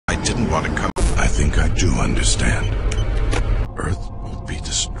want to come? I think I do understand. Earth will be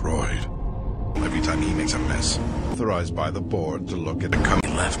destroyed every time he makes a mess. Authorized by the board to look at the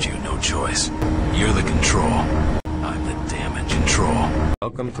company. Left you no choice. You're the control. I'm the damage control.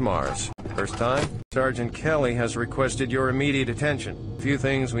 Welcome to Mars. First time, Sergeant Kelly has requested your immediate attention. A few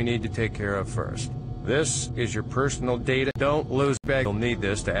things we need to take care of first. This is your personal data. Don't lose bag. You'll need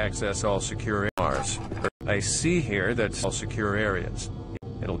this to access all secure Mars. I see here that's all secure areas.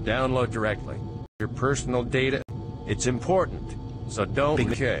 It'll download directly. Your personal data, it's important. So don't be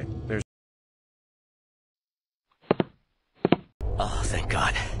okay. There's Oh, thank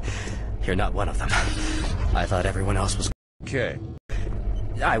God. You're not one of them. I thought everyone else was okay.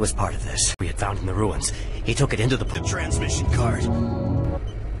 I was part of this. We had found in the ruins. He took it into the transmission card.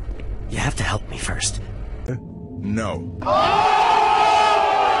 You have to help me first. No.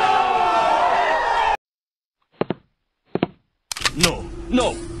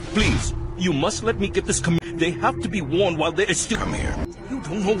 No, please. You must let me get this They have to be warned while they are still. Come here. You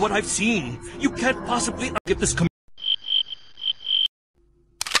don't know what I've seen. You can't possibly get this